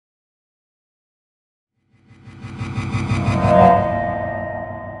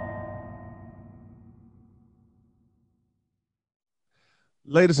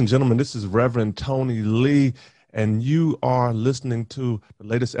Ladies and gentlemen, this is Reverend Tony Lee, and you are listening to the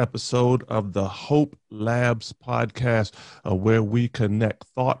latest episode of the Hope Labs podcast, where we connect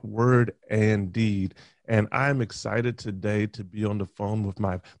thought, word, and deed. And I'm excited today to be on the phone with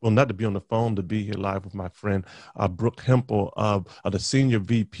not to be on the phone, to be here live with my friend, Brooke Hempel of the Senior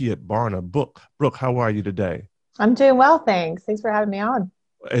VP at Barna. Brooke, how are you today? I'm doing well, thanks. Thanks for having me on.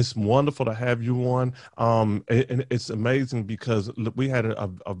 It's wonderful to have you on. And it's amazing because look, we had a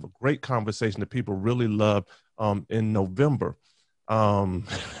great conversation that people really loved in November.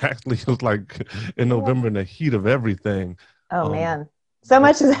 Actually, it was like in November in the heat of everything. Oh Um, man, so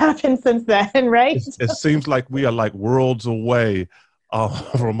much has happened since then, right? it seems like we are like worlds away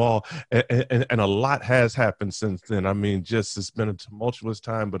from all, and a lot has happened since then. I mean, just it's been a tumultuous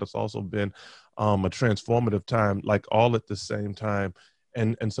time, but it's also been a transformative time, like all at the same time.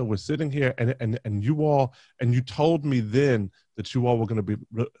 And so we're sitting here, and you all, and you told me then that you all were going to be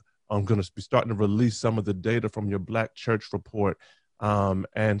going to be starting to release some of the data from your Black Church report.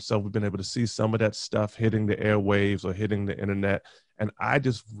 And so we've been able to see some of that stuff hitting the airwaves or hitting the internet. And I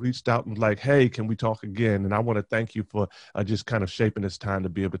just reached out and like, hey, can we talk again? And I want to thank you for just kind of shaping this time to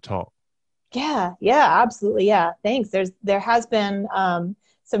be able to talk. Yeah, absolutely. Yeah, thanks. There has been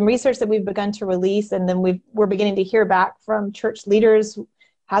some research that we've begun to release, and then we're beginning to hear back from church leaders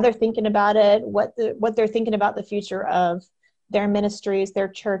how they're thinking about it, what they're thinking about the future of their ministries, their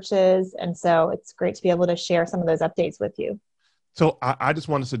churches, and so it's great to be able to share some of those updates with you. So I just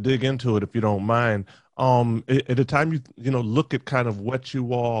wanted to dig into it, if you don't mind. At the time you know look at kind of what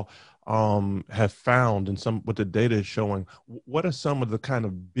you all have found and some what the data is showing, what are some of the kind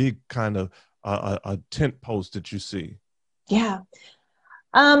of big kind of tent posts that you see? Yeah.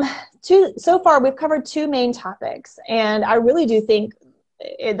 Um, so far we've covered two main topics, and I really do think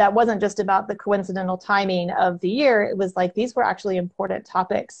that wasn't just about the coincidental timing of the year. It was like these were actually important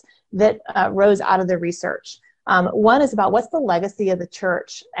topics that rose out of the research. One is about what's the legacy of the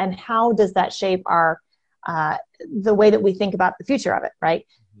church and how does that shape our the way that we think about the future of it, right?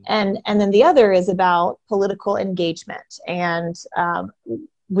 And then the other is about political engagement. And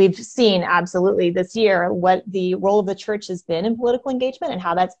we've seen absolutely this year what the role of the church has been in political engagement and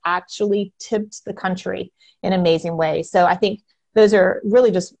how that's actually tipped the country in amazing ways. So I think those are really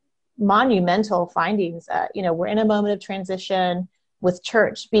just monumental findings. We're in a moment of transition with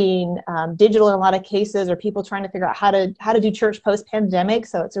church being digital in a lot of cases, or people trying to figure out how to do church post-pandemic.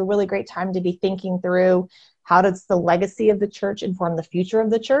 So it's a really great time to be thinking through how does the legacy of the church inform the future of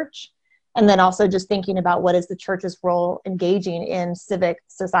the church? And then also just thinking about what is the church's role engaging in civic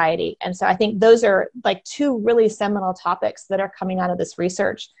society. And so I think those are like two really seminal topics that are coming out of this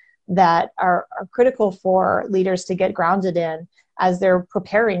research that are critical for leaders to get grounded in as they're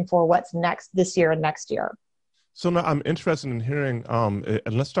preparing for what's next this year and next year. So now I'm interested in hearing, and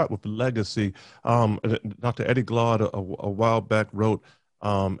let's start with legacy. Dr. Eddie Glaude a while back wrote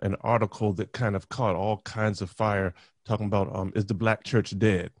an article that kind of caught all kinds of fire, talking about is the Black church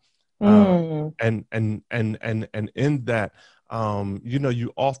dead? Mm. And in that,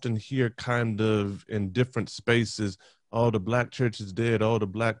 you often hear kind of in different spaces, oh, the Black church is dead. Oh, the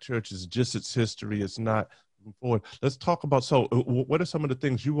Black church is just its history. It's not moving forward. Let's talk about, so what are some of the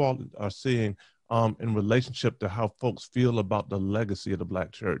things you all are seeing in relationship to how folks feel about the legacy of the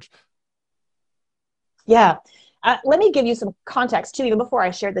Black church? Yeah. Let me give you some context too, even before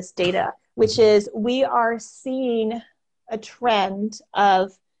I share this data, which is we are seeing a trend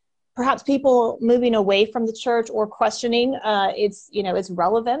of perhaps people moving away from the church or questioning its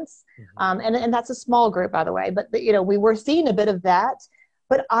relevance. And that's a small group, by the way, but we were seeing a bit of that.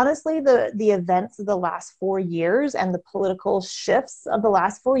 But honestly, the events of the last 4 years and the political shifts of the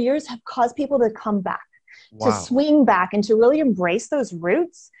last 4 years have caused people to come back, to Wow. swing back and to really embrace those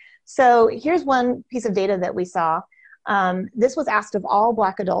roots. So here's one piece of data that we saw. This was asked of all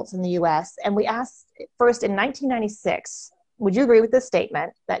Black adults in the US. And we asked first in 1996, would you agree with this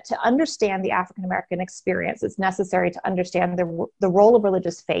statement that to understand the African American experience, it's necessary to understand the role of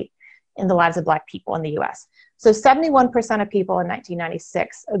religious faith in the lives of Black people in the US? So 71% of people in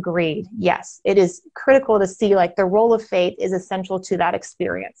 1996 agreed, yes, it is critical to see like the role of faith is essential to that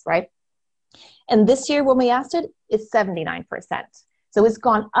experience, right? And this year when we asked it, it's 79%. So it's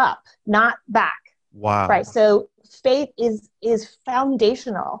gone up, not back, Wow. right? So faith is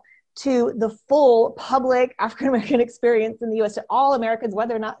foundational to the full public African American experience in the US, to all Americans,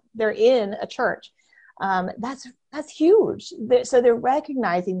 whether or not they're in a church. That's huge. So they're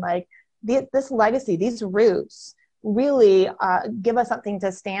recognizing like this legacy, these roots really give us something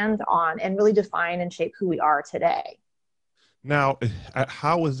to stand on and really define and shape who we are today. Now,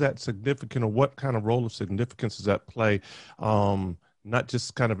 how is that significant, or what kind of role of significance does that play? not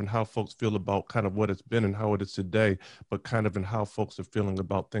just kind of in how folks feel about kind of what it's been and how it is today, but kind of in how folks are feeling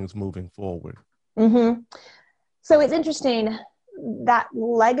about things moving forward. Mm-hmm. So it's interesting that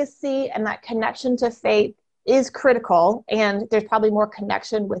legacy and that connection to faith is critical, and there's probably more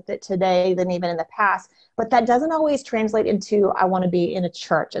connection with it today than even in the past, but that doesn't always translate into I want to be in a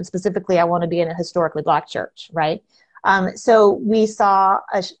church, and specifically I want to be in a historically Black church, right? So we saw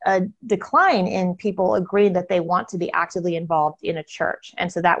a decline in people agreeing that they want to be actively involved in a church,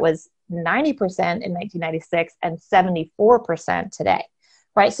 and so that was 90% in 1996 and 74% today,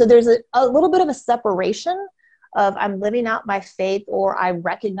 right? So there's a little bit of a separation of I'm living out my faith, or I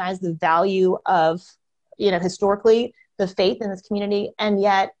recognize the value of, historically the faith in this community. And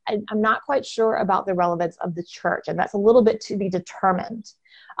yet I'm not quite sure about the relevance of the church. And that's a little bit to be determined.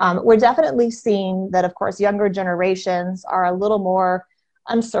 We're definitely seeing that, of course, younger generations are a little more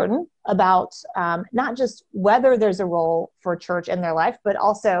uncertain about not just whether there's a role for church in their life, but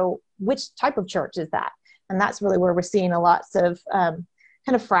also which type of church is that. And that's really where we're seeing a lots of kind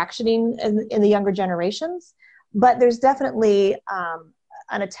of fractioning in the younger generations. But there's definitely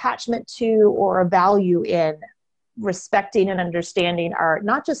an attachment to or a value in respecting and understanding our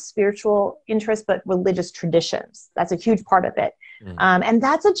not just spiritual interests, but religious traditions. That's a huge part of it. And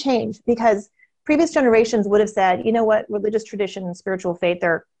that's a change, because previous generations would have said, you know what, religious tradition and spiritual faith,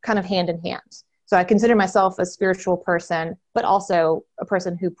 they're kind of hand in hand. So I consider myself a spiritual person, but also a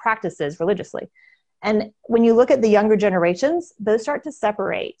person who practices religiously. And when you look at the younger generations, those start to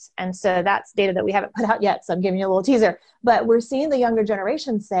separate. And so that's data that we haven't put out yet. So I'm giving you a little teaser, but we're seeing the younger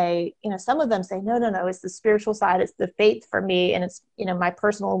generation say, some of them say, no, it's the spiritual side. It's the faith for me. And it's, my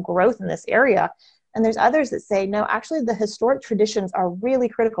personal growth in this area. And there's others that say, no, actually the historic traditions are really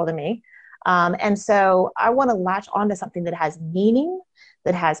critical to me. And so I want to latch onto something that has meaning,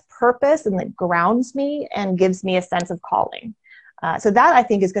 that has purpose, and that grounds me and gives me a sense of calling. So that, I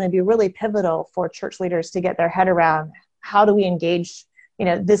think, is going to be really pivotal for church leaders to get their head around. How do we engage,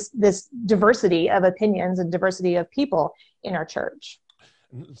 this diversity of opinions and diversity of people in our church?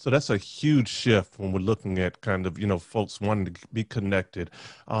 So that's a huge shift when we're looking at kind of, folks wanting to be connected.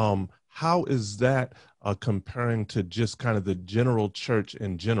 How is that comparing to just kind of the general church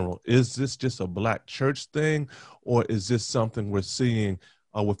in general? Is this just a Black church thing, or is this something we're seeing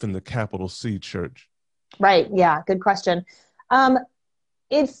within the capital C church? Right. Yeah. Good question.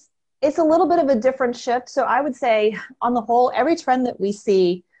 It's a little bit of a different shift. So I would say, on the whole, every trend that we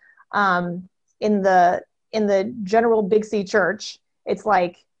see in the general Big C church, it's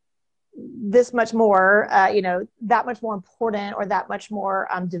like this much more, that much more important, or that much more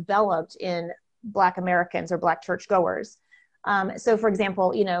developed in Black Americans or Black churchgoers. So, for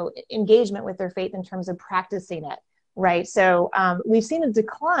example, engagement with their faith in terms of practicing it, right? So we've seen a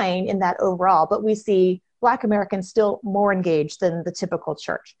decline in that overall, but we see Black Americans still more engaged than the typical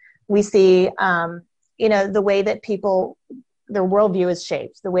church. We see, the way that their worldview is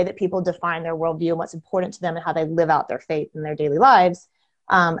shaped, the way that people define their worldview and what's important to them and how they live out their faith in their daily lives.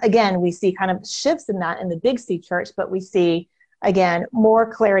 Again, we see kind of shifts in that in the Big C church, but we see, again,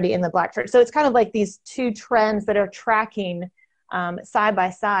 more clarity in the Black church. So it's kind of like these two trends that are tracking side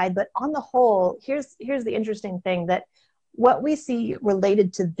by side. But on the whole, here's the interesting thing, that what we see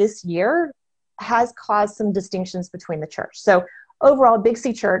related to this year has caused some distinctions between the church. So overall, Big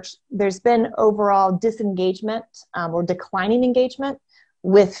C church, there's been overall disengagement or declining engagement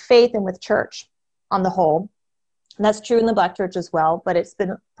with faith and with church on the whole. And that's true in the Black church as well, but it's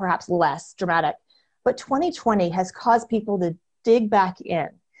been perhaps less dramatic. But 2020 has caused people to dig back in.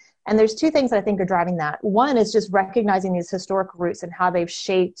 And there's two things that I think are driving that. One is just recognizing these historic roots and how they've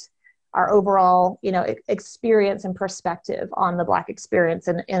shaped our overall, experience and perspective on the Black experience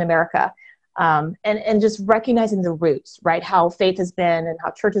in America. And just recognizing the roots, right? How faith has been and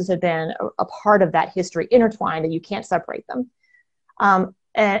how churches have been a part of that history, intertwined, and you can't separate them.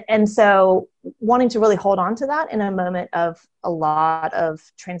 And so wanting to really hold on to that in a moment of a lot of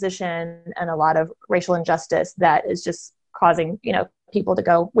transition and a lot of racial injustice that is just causing, people to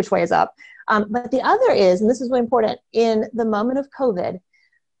go, which way is up? But the other is, and this is really important, in the moment of COVID,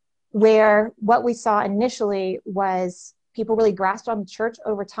 where what we saw initially was people really grasped on the church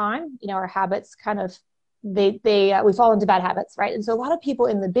over time. Our habits kind of, we fall into bad habits, right? And so a lot of people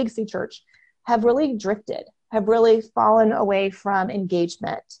in the Big C church have really drifted, have really fallen away from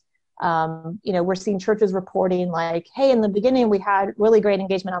engagement. We're seeing churches reporting like, hey, in the beginning we had really great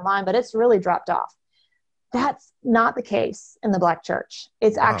engagement online, but it's really dropped off. That's not the case in the Black church.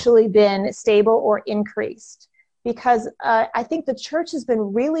 It's actually been stable or increased, because I think the church has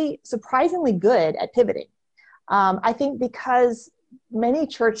been really surprisingly good at pivoting. I think because many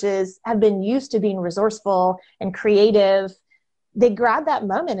churches have been used to being resourceful and creative they grabbed that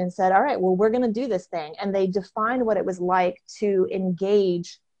moment and said, all right, well, we're going to do this thing. And they defined what it was like to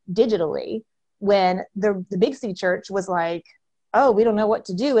engage digitally when the Big C church was like, oh, we don't know what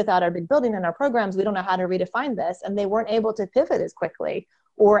to do without our big building and our programs. We don't know how to redefine this. And they weren't able to pivot as quickly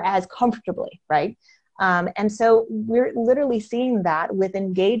or as comfortably, right? And so we're literally seeing that with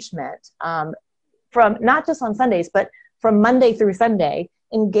engagement from not just on Sundays, but from Monday through Sunday.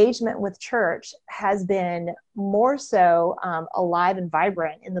 Engagement with church has been more so alive and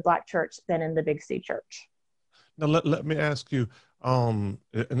vibrant in the Black church than in the Big C church. Now, let me ask you, and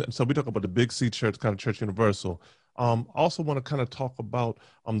so we talk about the Big C church, kind of Church Universal. Also want to kind of talk about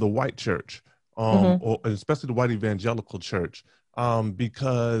the white church, or especially the white evangelical church,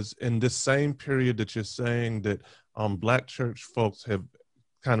 because in this same period that you're saying that Black church folks have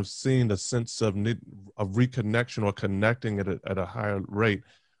kind of seen a sense of reconnection or connecting at a higher rate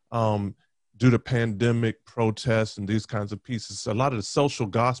due to pandemic protests and these kinds of pieces. A lot of the social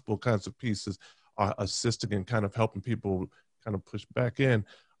gospel kinds of pieces are assisting and kind of helping people kind of push back in.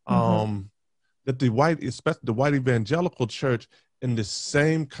 That especially the white evangelical church in the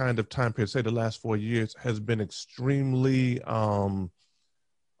same kind of time period, say the last 4 years, has been extremely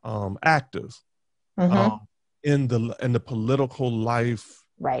active in the political life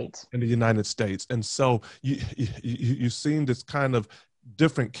in the United States. And so you've seen this kind of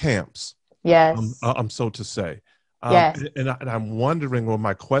different camps, so to say. And I'm wondering, or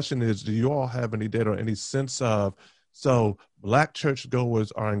my question is, do you all have any data or any sense of, so Black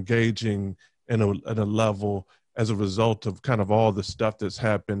churchgoers are engaging in a level as a result of kind of all the stuff that's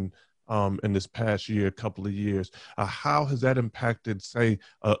happened in this past year, couple of years. How has that impacted, say,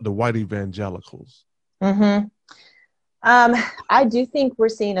 the white evangelicals? I do think we're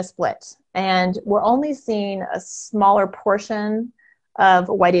seeing a split, and we're only seeing a smaller portion of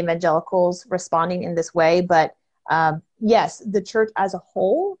white evangelicals responding in this way. But yes, the church as a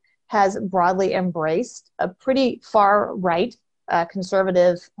whole has broadly embraced a pretty far right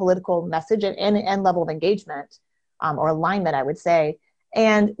conservative political message and level of engagement or alignment, I would say.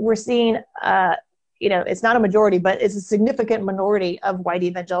 And we're seeing, it's not a majority, but it's a significant minority of white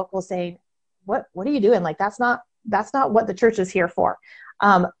evangelicals saying, what are you doing? Like, that's not what the church is here for.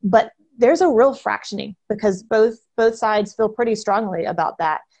 But there's a real fractioning because both sides feel pretty strongly about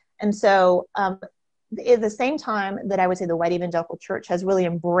that. And so at the same time that I would say the white evangelical church has really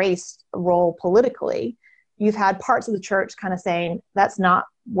embraced a role politically, you've had parts of the church kind of saying, that's not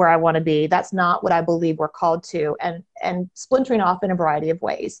where I want to be. That's not what I believe we're called to, and splintering off in a variety of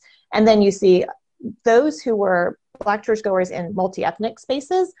ways. And then you see those who were Black churchgoers in multi-ethnic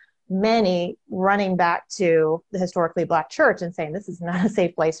spaces, many running back to the historically Black church and saying, this is not a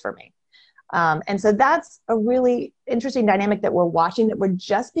safe place for me. And so that's a really interesting dynamic that we're watching, that we're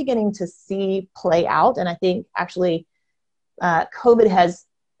just beginning to see play out. And I think actually COVID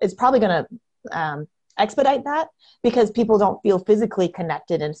is probably going to expedite that, because people don't feel physically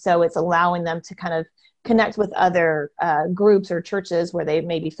connected. And so it's allowing them to kind of connect with other groups or churches where they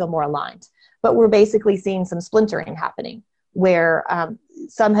maybe feel more aligned. But we're basically seeing some splintering happening, where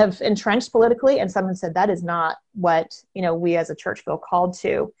some have entrenched politically and some have said that is not what we as a church feel called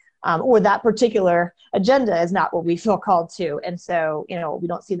to, or that particular agenda is not what we feel called to. And so, we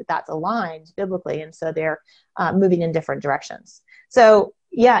don't see that that's aligned biblically. And so they're moving in different directions. So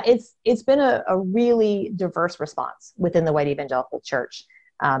yeah, it's been a really diverse response within the white evangelical church.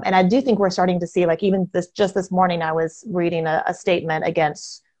 And I do think we're starting to see, like, even this morning, I was reading a statement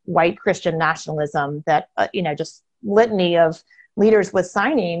against white Christian nationalism that, just litany of leaders was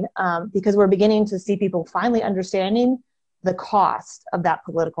signing, because we're beginning to see people finally understanding the cost of that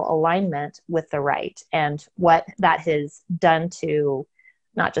political alignment with the right and what that has done to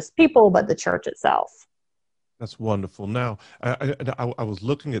not just people, but the church itself. That's wonderful. Now, I was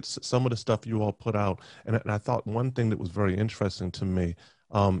looking at some of the stuff you all put out, and I thought one thing that was very interesting to me,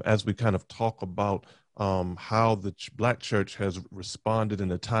 as we kind of talk about how the Black church has responded in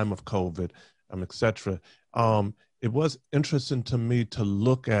the time of COVID, et cetera. It was interesting to me to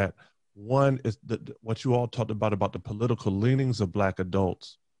look at, one is what you all talked about the political leanings of Black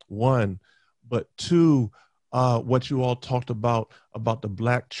adults, one, but two, what you all talked about the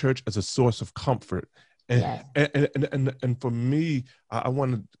Black church as a source of comfort. And, yes. and for me, I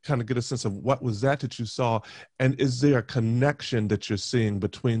want to kind of get a sense of what was that you saw, and is there a connection that you're seeing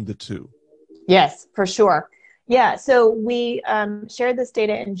between the two? Yes, for sure. Yeah, so we shared this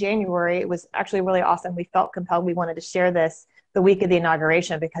data in January. It was actually really awesome. We felt compelled. We wanted to share this the week of the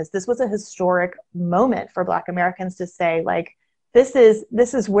inauguration, because this was a historic moment for Black Americans to say, like, this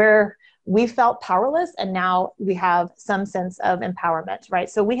is where we felt powerless, and now we have some sense of empowerment, right?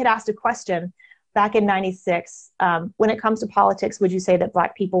 So we had asked a question, back in 96, when it comes to politics, would you say that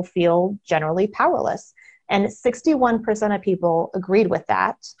Black people feel generally powerless? And 61% of people agreed with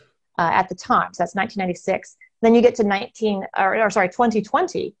that at the time. So that's 1996. Then you get to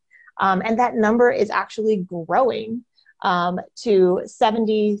 2020, and that number is actually growing to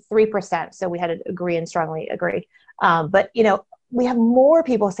 73%. So we had to agree and strongly agree. But, we have more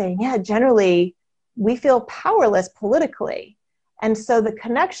people saying, yeah, generally we feel powerless politically. And so the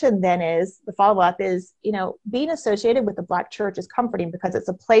connection then is, the follow-up is, being associated with the Black church is comforting because it's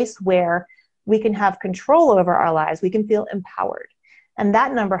a place where we can have control over our lives. We can feel empowered. And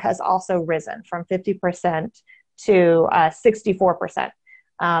that number has also risen from 50% to 64%.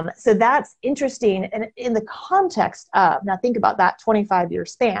 So that's interesting. And in the context of, now think about that 25-year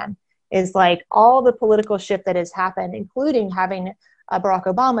span, is like all the political shift that has happened, including having Barack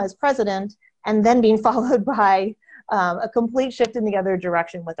Obama as president, and then being followed by a complete shift in the other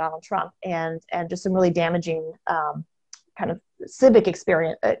direction with Donald Trump, and just some really damaging kind of civic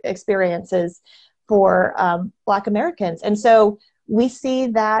experiences for Black Americans. And so we see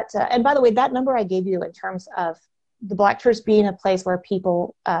that, and by the way, that number I gave you in terms of the Black church being a place where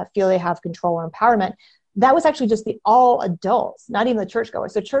people feel they have control or empowerment, that was actually just the all adults, not even the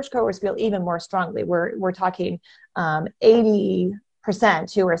churchgoers. So churchgoers feel even more strongly. We're talking 80%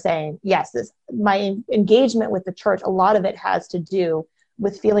 who are saying, yes, my engagement with the church, a lot of it has to do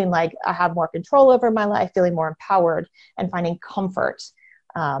with feeling like I have more control over my life, feeling more empowered, and finding comfort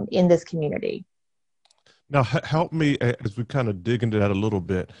in this community. Now, help me as we kind of dig into that a little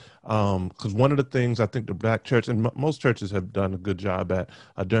bit, because one of the things I think the Black church, and most churches have done a good job at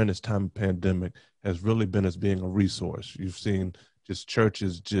during this time of pandemic, has really been as being a resource. You've seen just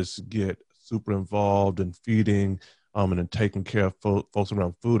churches just get super involved in feeding and in taking care of folks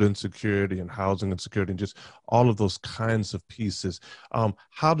around food insecurity and housing insecurity and just all of those kinds of pieces.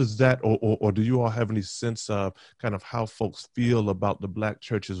 How does that, or do you all have any sense of kind of how folks feel about the Black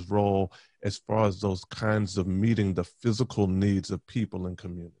church's role as far as those kinds of meeting the physical needs of people in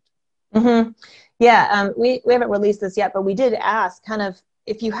community? Mm-hmm. Yeah, we haven't released this yet, but we did ask kind of,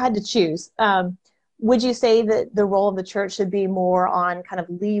 if you had to choose, would you say that the role of the church should be more on kind of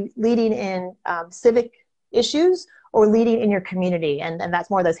leading in civic issues or leading in your community? And that's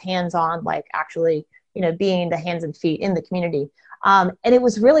more those hands-on, like actually, being the hands and feet in the community. And it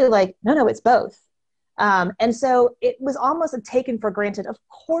was really like, no, it's both. And so it was almost taken for granted. Of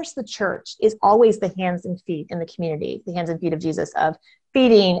course, the church is always the hands and feet in the community, the hands and feet of Jesus, of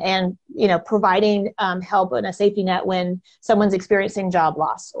feeding and, providing help and a safety net when someone's experiencing job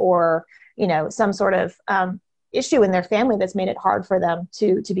loss or, some sort of issue in their family that's made it hard for them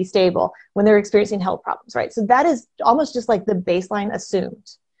to be stable, when they're experiencing health problems, right? So that is almost just like the baseline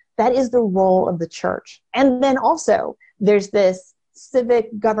assumed. That is the role of the church. And then also there's this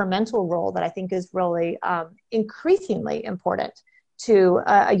civic governmental role that I think is really increasingly important to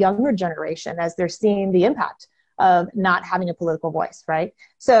a younger generation as they're seeing the impact of not having a political voice, right?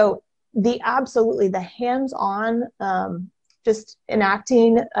 So the hands-on just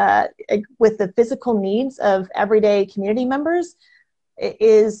enacting with the physical needs of everyday community members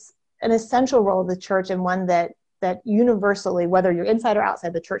is an essential role of the church, and one that universally, whether you're inside or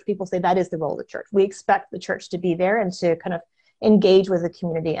outside the church, people say that is the role of the church. We expect the church to be there and to kind of engage with the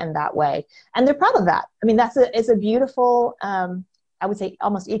community in that way. And they're proud of that. I mean, it's a beautiful, I would say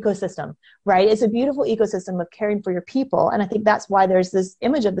almost ecosystem, right? It's a beautiful ecosystem of caring for your people. And I think that's why there's this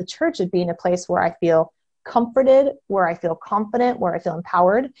image of the church as being a place where I feel comforted, where I feel confident, where I feel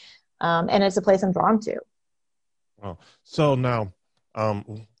empowered. And it's a place I'm drawn to. Wow. So now,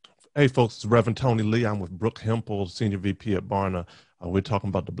 hey folks, it's Reverend Tony Lee. I'm with Brooke Hempel, Senior VP at Barna. We're talking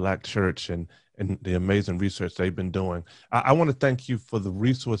about the Black church and the amazing research they've been doing. I want to thank you for the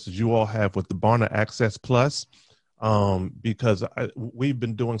resources you all have with the Barna Access Plus, because we've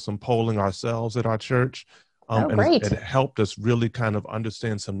been doing some polling ourselves at our church. And great. It helped us really kind of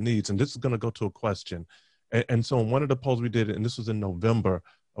understand some needs. And this is going to go to a question. And so in one of the polls we did, and this was in November,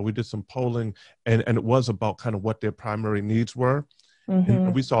 we did some polling, and it was about kind of what their primary needs were. Mm-hmm.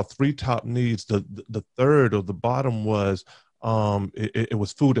 And we saw three top needs. The third or the bottom was, it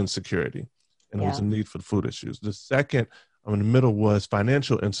was food insecurity. And it was a need for food issues. The second in the middle was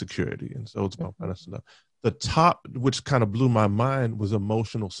financial insecurity. And so it's about financial stuff. The top, which kind of blew my mind, was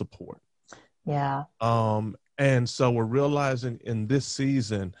emotional support. Yeah. And so we're realizing in this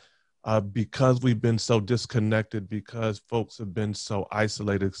season, because we've been so disconnected, because folks have been so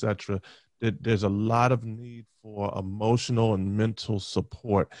isolated, et cetera, that there's a lot of need for emotional and mental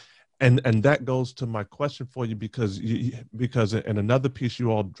support. And that goes to my question for you, because in another piece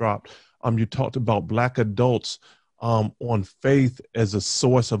you all dropped, you talked about Black adults on faith as a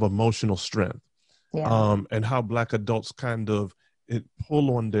source of emotional strength. Yeah. And how Black adults kind of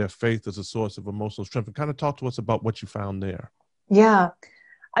pull on their faith as a source of emotional strength. And kind of talk to us about what you found there. Yeah.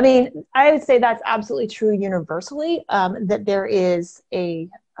 I mean, I would say that's absolutely true universally, that there is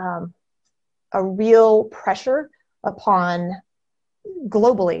um, a real pressure upon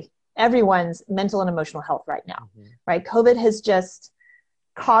globally everyone's mental and emotional health right now, right? COVID has just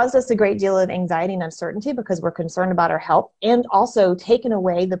caused us a great deal of anxiety and uncertainty because we're concerned about our health, and also taken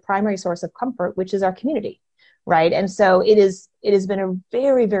away the primary source of comfort, which is our community, right? And so it has been a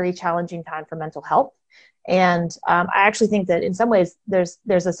very, very challenging time for mental health. And I actually think that in some ways there's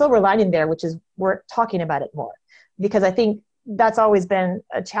a silver lining there, which is we're talking about it more, because I think that's always been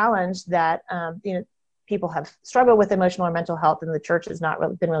a challenge that people have struggled with emotional or mental health, and the church has not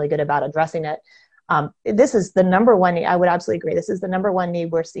really been really good about addressing it. This is the number one need. I would absolutely agree. This is the number one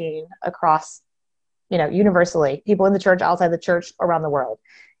need we're seeing across, universally, people in the church, outside the church, around the world,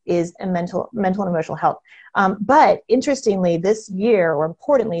 is a mental and emotional health. But interestingly, this year, or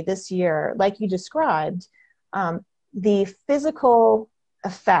importantly this year, like you described, the physical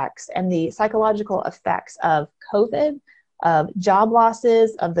effects and the psychological effects of COVID, of job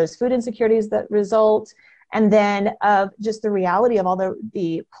losses, of those food insecurities that result, and then of just the reality of all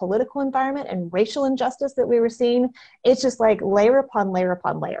the political environment and racial injustice that we were seeing. It's just like layer upon layer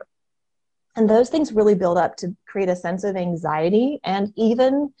upon layer. And those things really build up to create a sense of anxiety and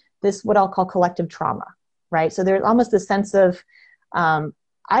even this, what I'll call collective trauma, right? So there's almost a sense of,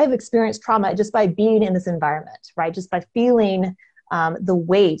 I've experienced trauma just by being in this environment, right? Just by feeling the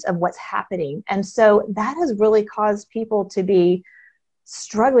weight of what's happening. And so that has really caused people to be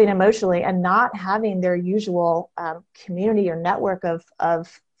struggling emotionally and not having their usual community or network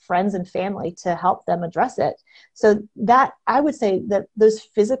of friends and family to help them address it. So that, I would say that those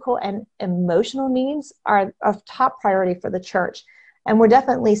physical and emotional needs are of top priority for the church. And we're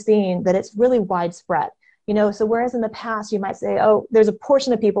definitely seeing that it's really widespread. So whereas in the past you might say, oh, there's a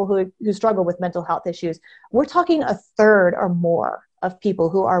portion of people who struggle with mental health issues, we're talking a third or more of people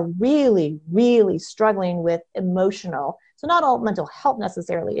who are really, really struggling with emotional, so not all mental health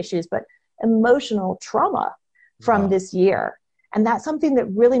necessarily issues, but emotional trauma from this year. And that's something that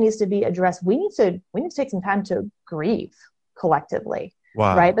really needs to be addressed. We need to take some time to grieve collectively.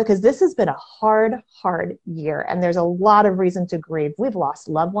 Wow. Right? Because this has been a hard year, and there's a lot of reason to grieve. We've lost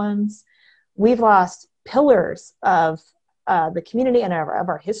loved ones. We've lost pillars of the community and of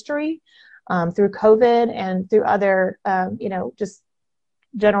our history through COVID and through other, just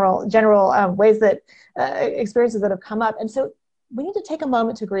general ways that experiences that have come up. And so we need to take a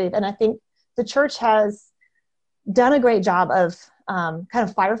moment to grieve. And I think the church has done a great job of kind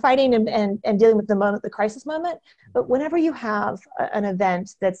of firefighting and dealing with the crisis moment. But whenever you have an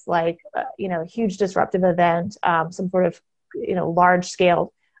event that's like, a huge disruptive event, some sort of, large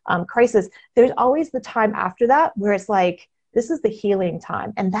scale crisis, there's always the time after that where it's like, this is the healing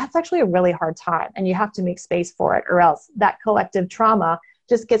time. And that's actually a really hard time. And you have to make space for it, or else that collective trauma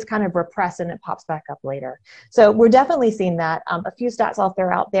just gets kind of repressed and it pops back up later. So we're definitely seeing that. A few stats I'll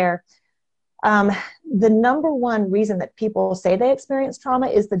throw out there. The number one reason that people say they experience trauma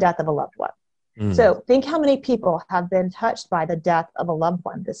is the death of a loved one. So think how many people have been touched by the death of a loved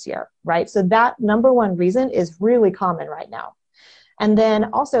one this year, right? So that number one reason is really common right now. And then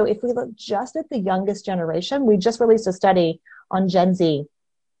also, if we look just at the youngest generation, we just released a study on Gen Z,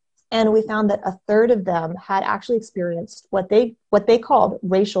 and we found that a third of them had actually experienced what they called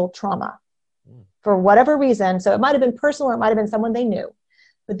racial trauma for whatever reason. So it might have been personal, or it might have been someone they knew,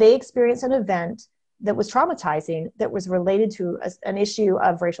 but they experienced an event that was traumatizing, that was related to an issue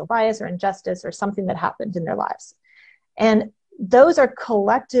of racial bias or injustice or something that happened in their lives. And those are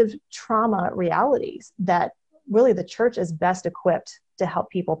collective trauma realities that really the church is best equipped to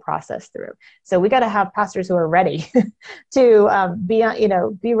help people process through. So we got to have pastors who are ready to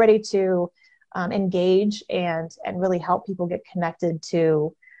be ready to engage and really help people get connected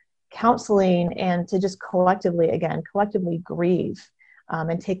to counseling, and to just collectively grieve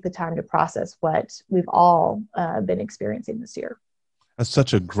and take the time to process what we've all been experiencing this year. That's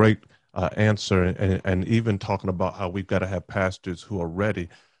such a great answer, and even talking about how we've got to have pastors who are ready.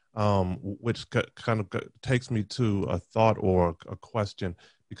 Which kind of takes me to a thought or a question,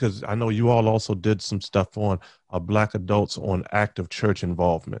 because I know you all also did some stuff on Black adults on active church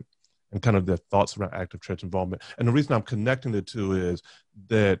involvement and kind of their thoughts around active church involvement. And the reason I'm connecting the two is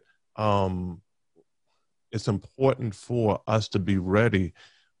that it's important for us to be ready,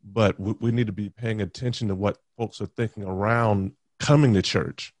 but we need to be paying attention to what folks are thinking around coming to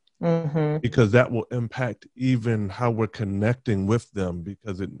church Mm-hmm. because that will impact even how we're connecting with them,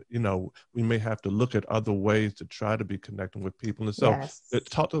 because we may have to look at other ways to try to be connecting with people. And so Yes. it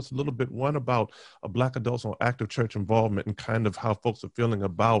taught us a little bit, one, about Black adults on active church involvement and kind of how folks are feeling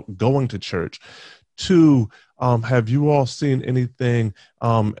about going to church. Two, have you all seen anything,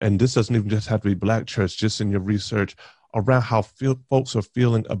 and this doesn't even just have to be Black church, just in your research, around how folks are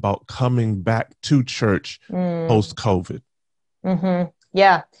feeling about coming back to church post-COVID? Mm-hmm.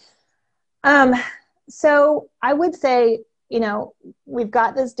 Yeah. Um, so I would say, we've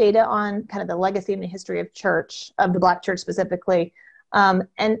got this data on kind of the legacy and the history of church, of the Black church specifically. And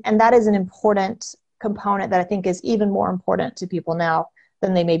that is an important component that I think is even more important to people now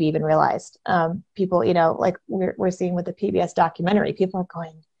than they maybe even realized. People, like we're seeing with the PBS documentary, people are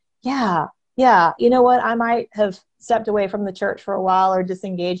going, yeah, you know what? I might have stepped away from the church for a while or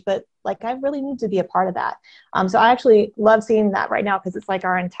disengaged, but like I really need to be a part of that. So I actually love seeing that right now, because it's like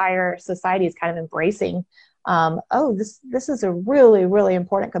our entire society is kind of embracing, this is a really, really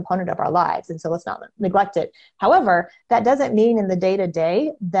important component of our lives. And so let's not neglect it. However, that doesn't mean in the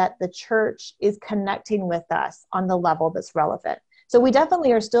day-to-day that the church is connecting with us on the level that's relevant. So we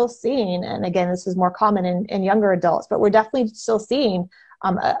definitely are still seeing, and again, this is more common in younger adults, but we're definitely still seeing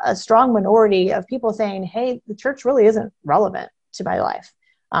a strong minority of people saying, hey, the church really isn't relevant to my life.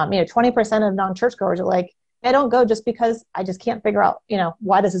 20% of non-churchgoers are like, I don't go just because I just can't figure out,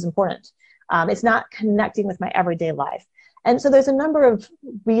 why this is important. It's not connecting with my everyday life. And so there's a number of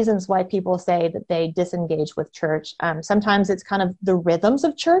reasons why people say that they disengage with church. Sometimes it's kind of the rhythms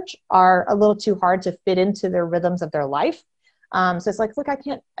of church are a little too hard to fit into their rhythms of their life. So it's like, look, I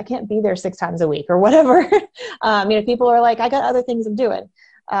can't be there 6 times a week or whatever. People are like, I got other things I'm doing,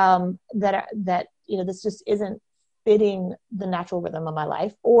 that this just isn't fitting the natural rhythm of my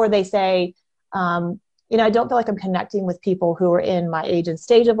life. Or they say, I don't feel like I'm connecting with people who are in my age and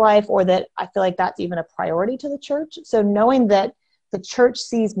stage of life, or that I feel like that's even a priority to the church. So knowing that the church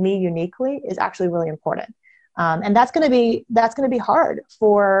sees me uniquely is actually really important. And that's going to be hard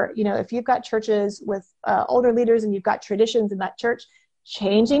for, if you've got churches with older leaders and you've got traditions in that church,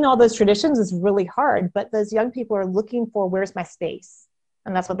 changing all those traditions is really hard. But those young people are looking for, where's my space?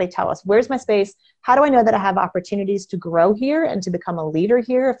 And that's what they tell us. Where's my space? How do I know that I have opportunities to grow here and to become a leader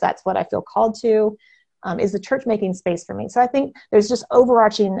here, if that's what I feel called to? Is the church making space for me? So I think there's just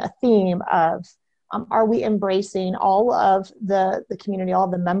overarching a theme of, are we embracing all of the community, all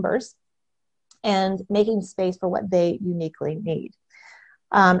of the members, and making space for what they uniquely need?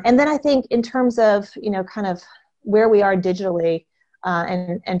 And then I think in terms of, kind of where we are digitally,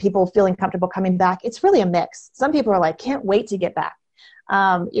 and people feeling comfortable coming back, it's really a mix. Some people are like, can't wait to get back.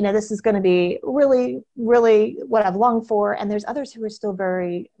 This is going to be really, really what I've longed for. And there's others who are still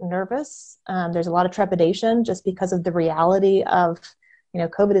very nervous. There's a lot of trepidation just because of the reality of,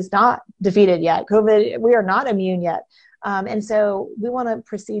 COVID is not defeated yet. We are not immune yet. And so we want to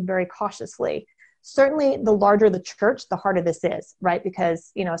proceed very cautiously. Certainly, the larger the church, the harder this is, right?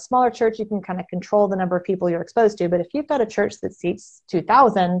 Because, a smaller church, you can kind of control the number of people you're exposed to. But if you've got a church that seats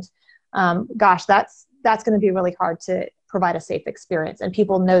 2,000, that's going to be really hard to provide a safe experience. And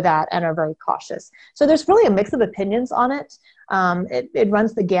people know that and are very cautious. So there's really a mix of opinions on it. It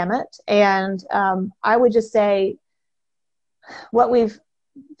runs the gamut. And I would just say what we've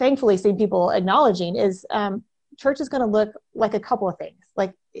thankfully seen people acknowledging is church is going to look like a couple of things.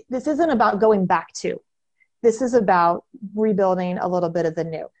 Like, this isn't about going back to. This is about rebuilding a little bit of the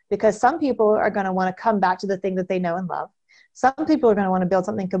new, because some people are going to want to come back to the thing that they know and love. Some people are going to want to build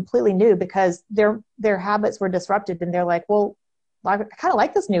something completely new because their habits were disrupted, and they're like, well, I kind of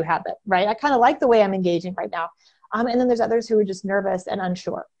like this new habit, right? I kind of like the way I'm engaging right now. And then there's others who are just nervous and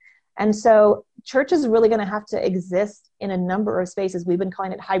unsure. And so church is really going to have to exist in a number of spaces. We've been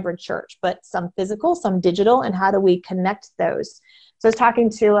calling it hybrid church, but some physical, some digital, and how do we connect those? So I was talking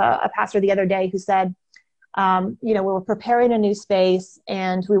to a pastor the other day who said, we're preparing a new space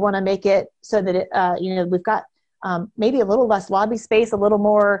and we want to make it so that we've got maybe a little less lobby space, a little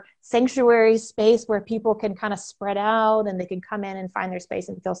more sanctuary space where people can kind of spread out and they can come in and find their space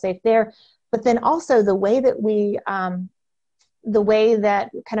and feel safe there. But then also the way that we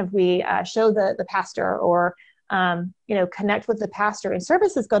show the pastor or, connect with the pastor in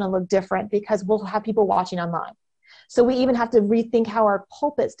service is going to look different because we'll have people watching online. So we even have to rethink how our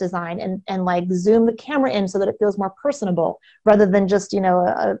pulpit's designed and like zoom the camera in so that it feels more personable rather than just,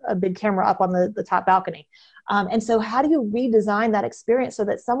 a big camera up on the top balcony. And so how do you redesign that experience so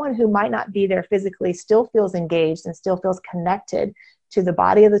that someone who might not be there physically still feels engaged and still feels connected to the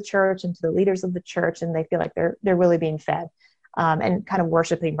body of the church and to the leaders of the church, and they feel like they're really being fed and kind of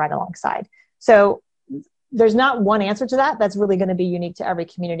worshiping right alongside. So there's not one answer to that that's really going to be unique to every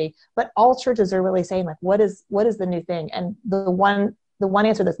community, but all churches are really saying, like, what is the new thing? And the one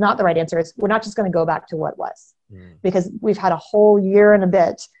answer that's not the right answer is we're not just going to go back to what was, because we've had a whole year and a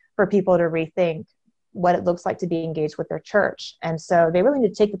bit for people to rethink what it looks like to be engaged with their church. And so they really need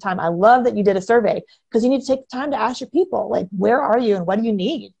to take the time. I love that you did a survey, because you need to take the time to ask your people, like, where are you and what do you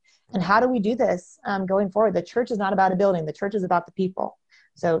need? And how do we do this going forward? The church is not about a building. The church is about the people.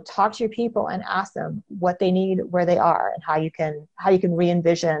 So talk to your people and ask them what they need, where they are, and how you can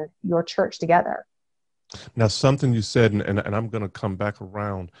re-envision your church together. Now, something you said, and I'm going to come back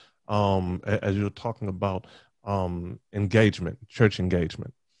around as you're talking about engagement, church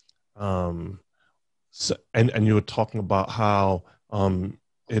engagement. So, and you were talking about how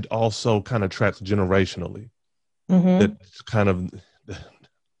it also kind of tracks generationally. That kind of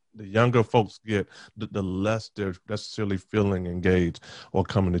the younger folks get, the less they're necessarily feeling engaged or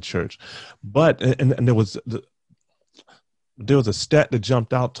coming to church. But and there was a stat that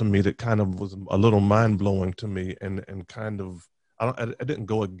jumped out to me that kind of was a little mind blowing to me, and kind of I didn't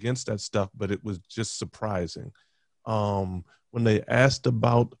go against that stuff, but it was just surprising. When they asked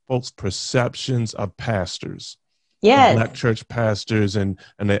about folks' perceptions of pastors, yes, Black church pastors, and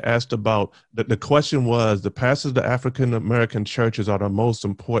they asked about, the question was, the pastors of the African American churches are the most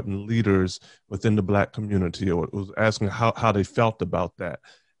important leaders within the Black community, or it was asking how they felt about that.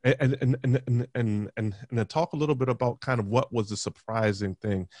 And to talk a little bit about kind of what was the surprising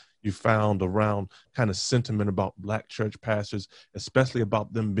thing you found around kind of sentiment about Black church pastors, especially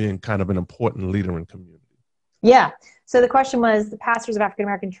about them being kind of an important leader in community. Yeah. So the question was, the pastors of African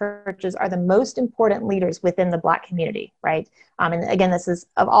American churches are the most important leaders within the Black community, right? And again, this is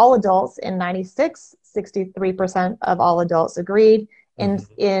of all adults in 96, 63% of all adults agreed. In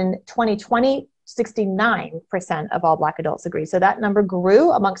 2020, 69% of all Black adults agreed. So that number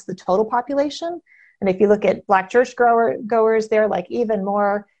grew amongst the total population. And if you look at Black church goers, they're like even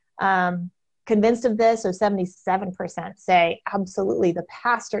more convinced of this. So 77% say absolutely the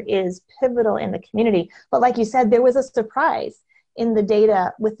pastor is pivotal in the community. But like you said, there was a surprise in the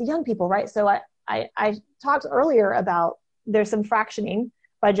data with the young people, right? So I talked earlier about there's some fractioning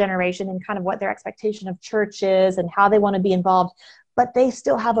by generation and kind of what their expectation of church is and how they want to be involved, but they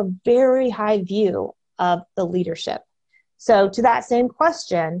still have a very high view of the leadership. So to that same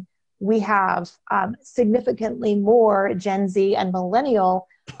question, we have significantly more Gen Z and millennial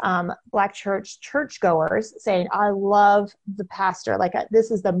Black churchgoers saying, I love the pastor. Like,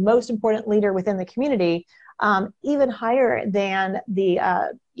 this is the most important leader within the community, even higher than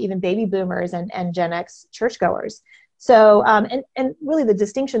the even baby boomers and Gen X churchgoers. So, and really the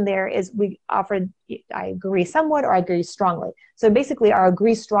distinction there is we offered, I agree somewhat or I agree strongly. So basically our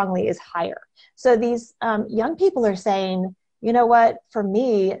agree strongly is higher. So these young people are saying, you know what, for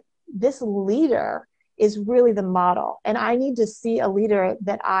me, this leader is really the model. And I need to see a leader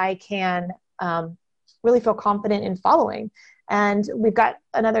that I can really feel confident in following. And we've got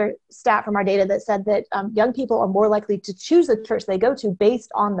another stat from our data that said that young people are more likely to choose the church they go to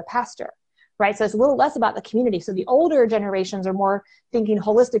based on the pastor, right? So it's a little less about the community. So the older generations are more thinking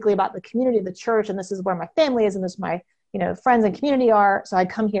holistically about the community of the church. And this is where my family is, and this is my, friends and community are. So I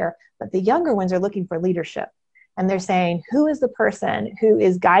come here. But the younger ones are looking for leadership. And they're saying, who is the person who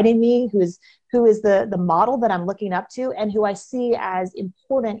is guiding me, who is the model that I'm looking up to, and who I see as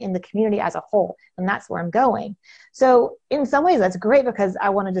important in the community as a whole. And that's where I'm going. So in some ways, that's great, because I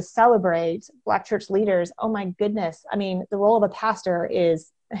wanted to celebrate Black church leaders. Oh my goodness. I mean, the role of a pastor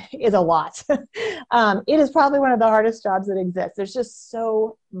is a lot. It is probably one of the hardest jobs that exists. There's just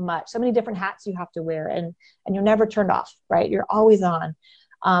so many different hats you have to wear, and you're never turned off, right? You're always on.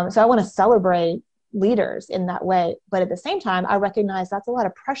 So I want to celebrate leaders in that way. But at the same time, I recognize that's a lot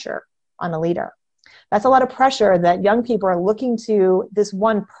of pressure on a leader. That's a lot of pressure that young people are looking to this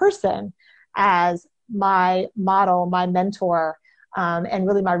one person as my model, my mentor, and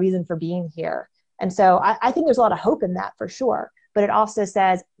really my reason for being here. And so I think there's a lot of hope in that for sure. But it also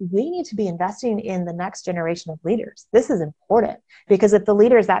says we need to be investing in the next generation of leaders. This is important, because if the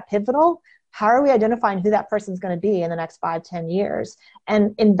leader is that pivotal, how are we identifying who that person is going to be in the next 5-10 years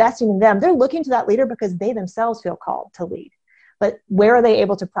and investing in them? They're looking to that leader because they themselves feel called to lead. But where are they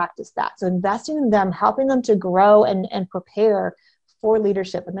able to practice that? So investing in them, helping them to grow and prepare for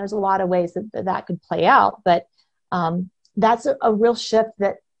leadership. And there's a lot of ways that could play out. But that's a real shift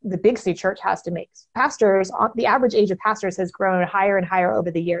that the Big C church has to make. Pastors, the average age of pastors has grown higher and higher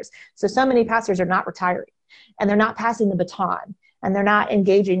over the years. So many pastors are not retiring, and they're not passing the baton, and they're not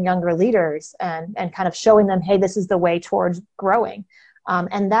engaging younger leaders and kind of showing them, hey, this is the way towards growing.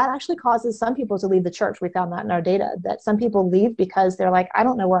 And that actually causes some people to leave the church. We found that in our data, that some people leave because they're like, I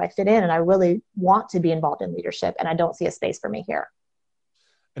don't know where I fit in, and I really want to be involved in leadership, and I don't see a space for me here.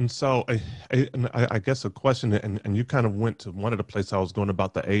 And so I guess a question, and you kind of went to one of the places I was going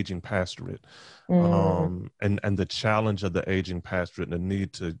about the aging pastorate, Mm. and the challenge of the aging pastorate and the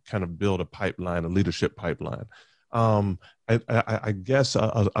need to kind of build a pipeline, a leadership pipeline. Um, I guess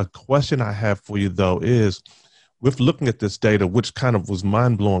a question I have for you, though, is with looking at this data, which kind of was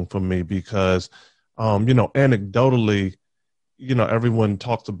mind blowing for me because, anecdotally, everyone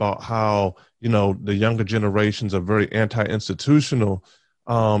talks about how, the younger generations are very anti-institutional.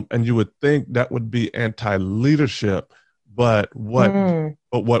 And you would think that would be anti-leadership, but what Mm.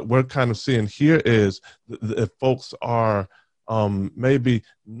 but what we're kind of seeing here is that folks are maybe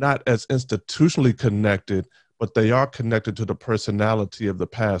not as institutionally connected, but they are connected to the personality of the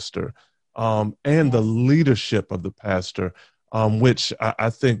pastor, and the Yes. leadership of the pastor, which I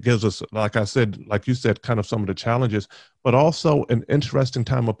think gives us, like I said, like you said, kind of some of the challenges, but also an interesting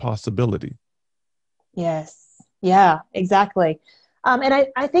time of possibility. Yes. Yeah, exactly. And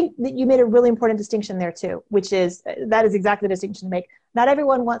I think that you made a really important distinction there too, which is that is exactly the distinction to make. Not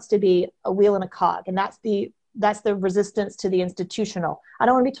everyone wants to be a wheel and a cog, and that's the resistance to the institutional. I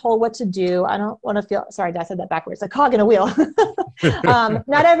don't want to be told what to do. I don't want to feel sorry. I said that backwards. A cog and a wheel.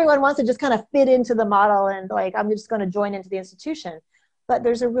 Not everyone wants to just kind of fit into the model and like I'm just going to join into the institution. But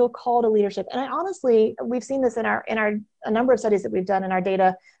there's a real call to leadership, and I honestly we've seen this in our a number of studies that we've done in our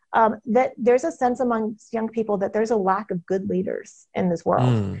data, that there's a sense amongst young people that there's a lack of good leaders in this world,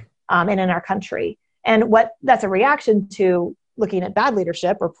 Mm. and in our country. And what that's a reaction to looking at bad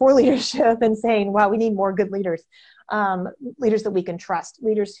leadership or poor leadership and saying, wow, we need more good leaders, leaders that we can trust,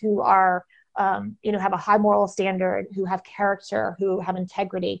 leaders who are, have a high moral standard, who have character, who have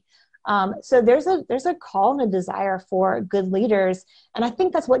integrity. So there's a call and a desire for good leaders. And I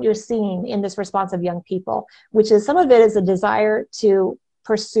think that's what you're seeing in this response of young people, which is some of it is a desire to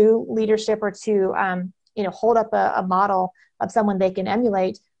pursue leadership or to hold up a model of someone they can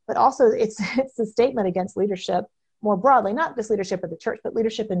emulate, but also it's a statement against leadership more broadly, not just leadership of the church, but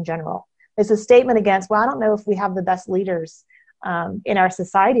leadership in general. It's a statement against, well, I don't know if we have the best leaders in our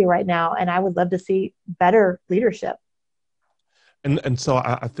society right now, and I would love to see better leadership. And so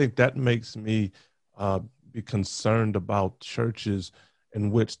I think that makes me be concerned about churches in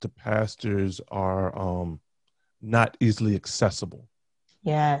which the pastors are not easily accessible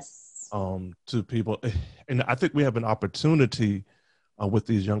Yes. to people. And I think we have an opportunity with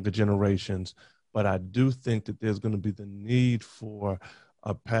these younger generations, but I do think that there's going to be the need for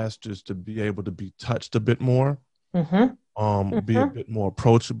pastors to be able to be touched a bit more, Mm-hmm. be a Mm-hmm. bit more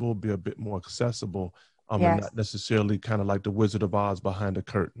approachable, be a bit more accessible, and Yes. not necessarily kind of like the Wizard of Oz behind a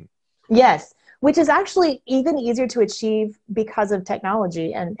curtain. Yes. Which is actually even easier to achieve because of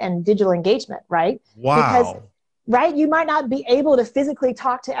technology and digital engagement, right? Because Wow. right, you might not be able to physically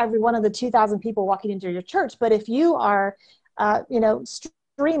talk to every one of the 2,000 people walking into your church, but if you are,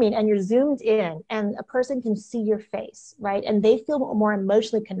 streaming and you're zoomed in and a person can see your face, right? And they feel more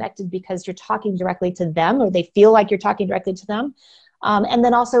emotionally connected because you're talking directly to them or they feel like you're talking directly to them. And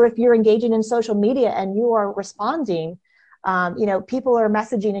then also if you're engaging in social media and you are responding, people are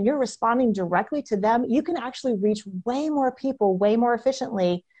messaging and you're responding directly to them, you can actually reach way more people, way more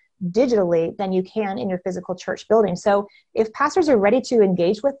efficiently digitally than you can in your physical church building. So if pastors are ready to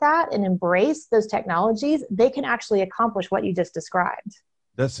engage with that and embrace those technologies, they can actually accomplish what you just described.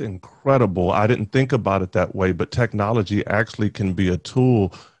 That's incredible. I didn't think about it that way, but technology actually can be a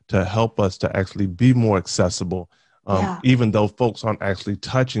tool to help us to actually be more accessible. Yeah. Even though folks aren't actually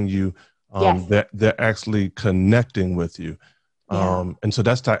touching you, Yes. they're actually connecting with you. Yeah. And so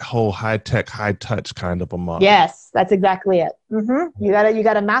that's that whole high tech, high touch kind of a model. Yes, that's exactly it. You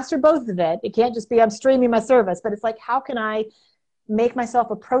gotta master both of it. It can't just be I'm streaming my service, but it's like how can I make myself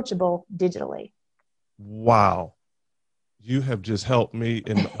approachable digitally? Wow. You have just helped me.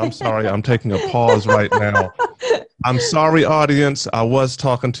 And I'm sorry, I'm taking a pause right now. I'm sorry, audience. I was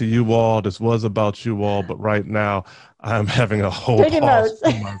talking to you all. This was about you all, but right now I'm having a whole Taking pause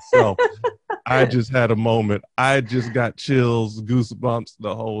notes. for myself. I just had a moment. I just got chills, goosebumps,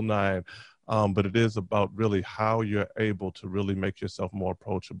 the whole nine. But it is about really how you're able to really make yourself more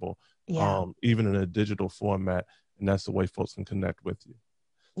approachable, Yeah. even in a digital format. And that's the way folks can connect with you.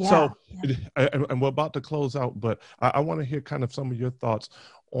 Yeah. So, and we're about to close out, but I want to hear kind of some of your thoughts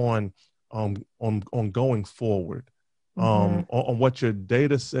on on going forward, Mm-hmm. on what your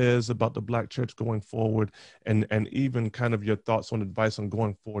data says about the Black church going forward, and even kind of your thoughts on advice on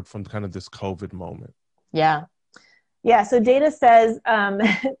going forward from kind of this COVID moment. Yeah. Yeah. So data says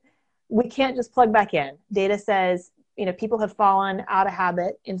we can't just plug back in. Data says people have fallen out of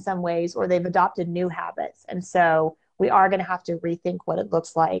habit in some ways, or they've adopted new habits. And so we are going to have to rethink what it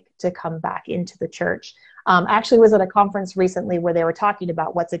looks like to come back into the church. I actually was at a conference recently where they were talking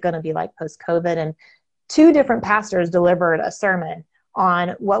about what's it going to be like post-COVID, and two different pastors delivered a sermon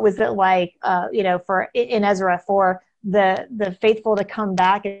on what was it like, for in Ezra, for the faithful to come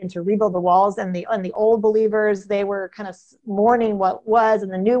back and to rebuild the walls, and the old believers, they were kind of mourning what was,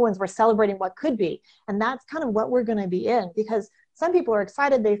 and the new ones were celebrating what could be. And that's kind of what we're going to be in, because some people are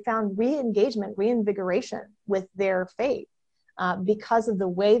excited they found re-engagement, reinvigoration with their faith because of the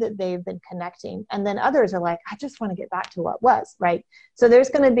way that they've been connecting. And then others are like, I just want to get back to what was, right? So there's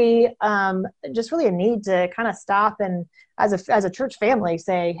going to be just really a need to kind of stop and, as a church family,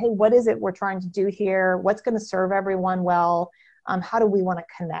 say, hey, what is it we're trying to do here? What's going to serve everyone well? How do we want to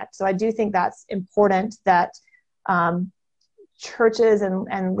connect? So I do think that's important, that churches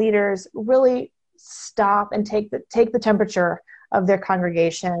and leaders really stop and take the temperature of their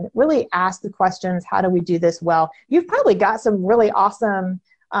congregation, really ask the questions, how do we do this well? You've probably got some really awesome,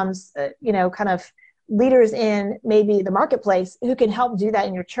 kind of leaders in maybe the marketplace who can help do that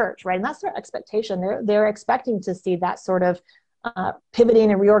in your church, right? And that's their expectation. They're expecting to see that sort of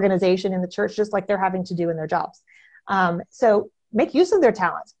pivoting and reorganization in the church, just like they're having to do in their jobs. So make use of their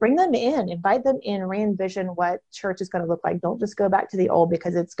talents, bring them in, invite them in, re-envision what church is going to look like. Don't just go back to the old,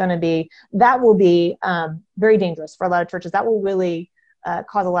 because that will be very dangerous for a lot of churches. That will really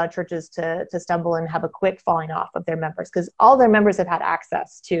cause a lot of churches to stumble and have a quick falling off of their members, because all their members have had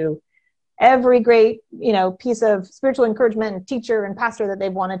access to every great, piece of spiritual encouragement and teacher and pastor that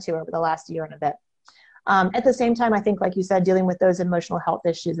they've wanted to over the last year and a bit. At the same time, I think, like you said, dealing with those emotional health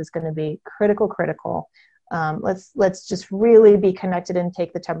issues is going to be critical. Let's just really be connected and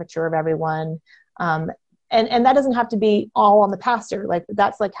take the temperature of everyone. And that doesn't have to be all on the pastor. Like,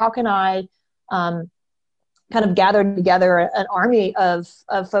 that's like, how can I kind of gather together an army of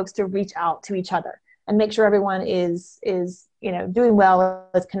folks to reach out to each other and make sure everyone is doing well,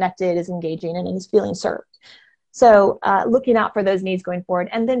 is connected, is engaging, and is feeling served. So looking out for those needs going forward,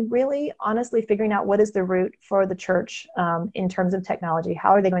 and then really honestly figuring out what is the route for the church in terms of technology.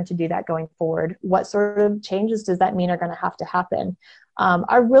 How are they going to do that going forward? What sort of changes does that mean are going to have to happen?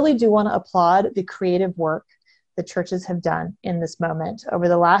 I really do want to applaud the creative work the churches have done in this moment. Over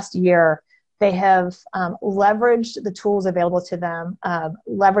the last year, they have leveraged the tools available to them,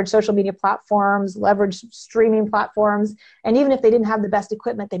 leveraged social media platforms, leveraged streaming platforms, and even if they didn't have the best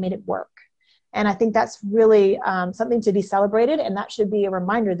equipment, they made it work. And I think that's really something to be celebrated, and that should be a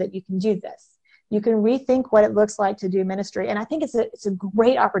reminder that you can do this. You can rethink what it looks like to do ministry, and I think it's a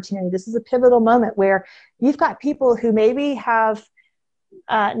great opportunity. This is a pivotal moment where you've got people who maybe have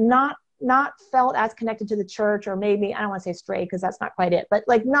not felt as connected to the church, or maybe, I don't want to say strayed because that's not quite it, but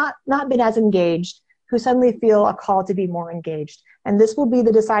like not been as engaged, who suddenly feel a call to be more engaged. And this will be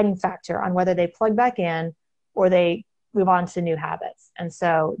the deciding factor on whether they plug back in or they move on to new habits. And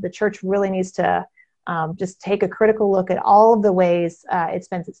so the church really needs to just take a critical look at all of the ways it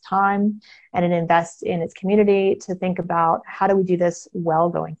spends its time and it invests in its community to think about, how do we do this well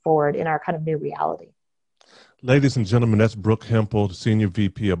going forward in our kind of new reality. Ladies and gentlemen, that's Brooke Hempel, the Senior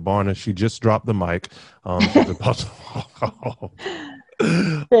VP of Barna. She just dropped the mic. She's about to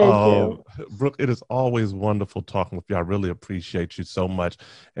Thank you. Brooke, it is always wonderful talking with you. I really appreciate you so much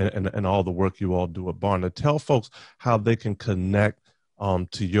and all the work you all do at Barna. Tell folks how they can connect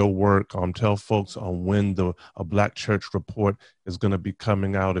to your work. Tell folks on when a Black Church Report is going to be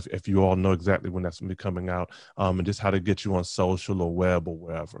coming out, if you all know exactly when that's going to be coming out, and just how to get you on social or web or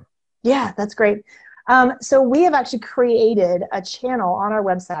wherever. Yeah, that's great. So we have actually created a channel on our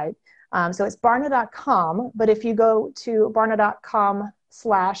website. So it's barna.com, but if you go to barna.com/Black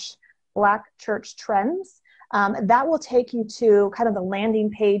Church Trends, that will take you to kind of the landing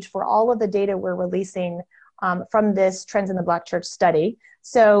page for all of the data we're releasing from this Trends in the Black Church study.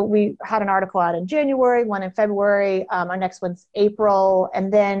 So we had an article out in January, one in February, our next one's April,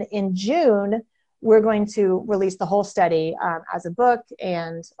 and then in June, we're going to release the whole study as a book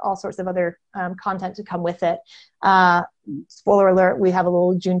and all sorts of other content to come with it. Spoiler alert, we have a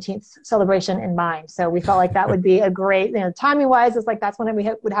little Juneteenth celebration in mind. So we felt like that would be a great, timing wise, it's like that's when we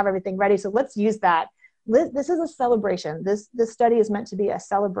would have everything ready. So let's use that. This is a celebration. This study is meant to be a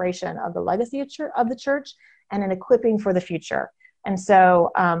celebration of the legacy of the church and an equipping for the future. And so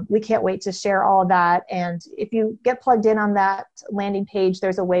we can't wait to share all of that. And if you get plugged in on that landing page,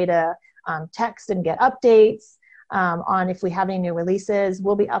 there's a way to text and get updates on if we have any new releases.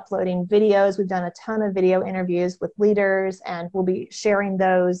 We'll be uploading videos. We've done a ton of video interviews with leaders, and we'll be sharing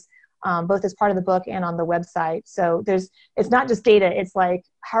those both as part of the book and on the website. So it's not just data. It's like,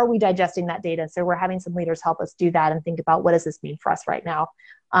 how are we digesting that data? So we're having some leaders help us do that and think about, what does this mean for us right now?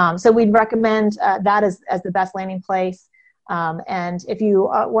 So we'd recommend that as the best landing place. And if you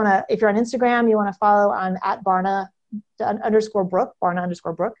if you're on Instagram, you want to follow, I'm at Barna_Brook,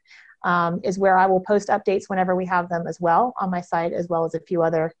 Barna_Brook, is where I will post updates whenever we have them as well on my site, as well as a few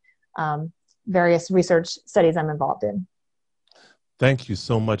other various research studies I'm involved in. Thank you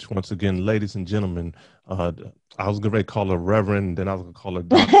so much once again, ladies and gentlemen. I was going to call her Reverend, then I was going to call her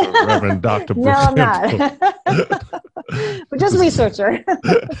Dr. Reverend Dr. No, I'm not. But just researcher.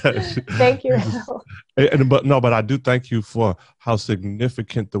 Thank you. But I do thank you for how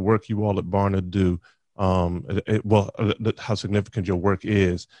significant the work you all at Barna do. How significant your work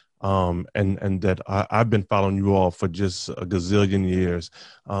is. And that I've been following you all for just a gazillion years.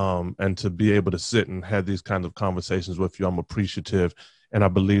 And to be able to sit and have these kinds of conversations with you, I'm appreciative. And I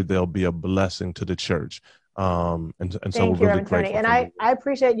believe they'll be a blessing to the church. So Thank you, Reverend Tony. And I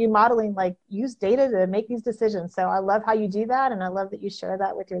appreciate you modeling, like, use data to make these decisions. So I love how you do that. And I love that you share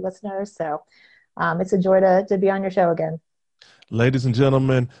that with your listeners. So it's a joy to be on your show again. Ladies and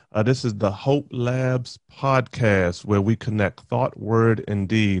gentlemen, this is the Hope Labs podcast, where we connect thought, word, and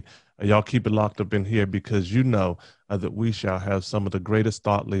deed. Y'all keep it locked up in here, because you know that we shall have some of the greatest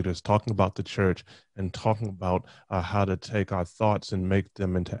thought leaders talking about the church and talking about how to take our thoughts and make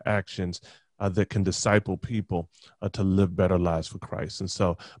them into actions that can disciple people to live better lives for Christ. And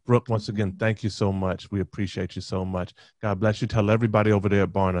so, Brooke, once again, thank you so much. We appreciate you so much. God bless you. Tell everybody over there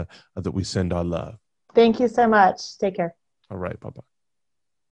at Barna that we send our love. Thank you so much. Take care. All right. Bye-bye.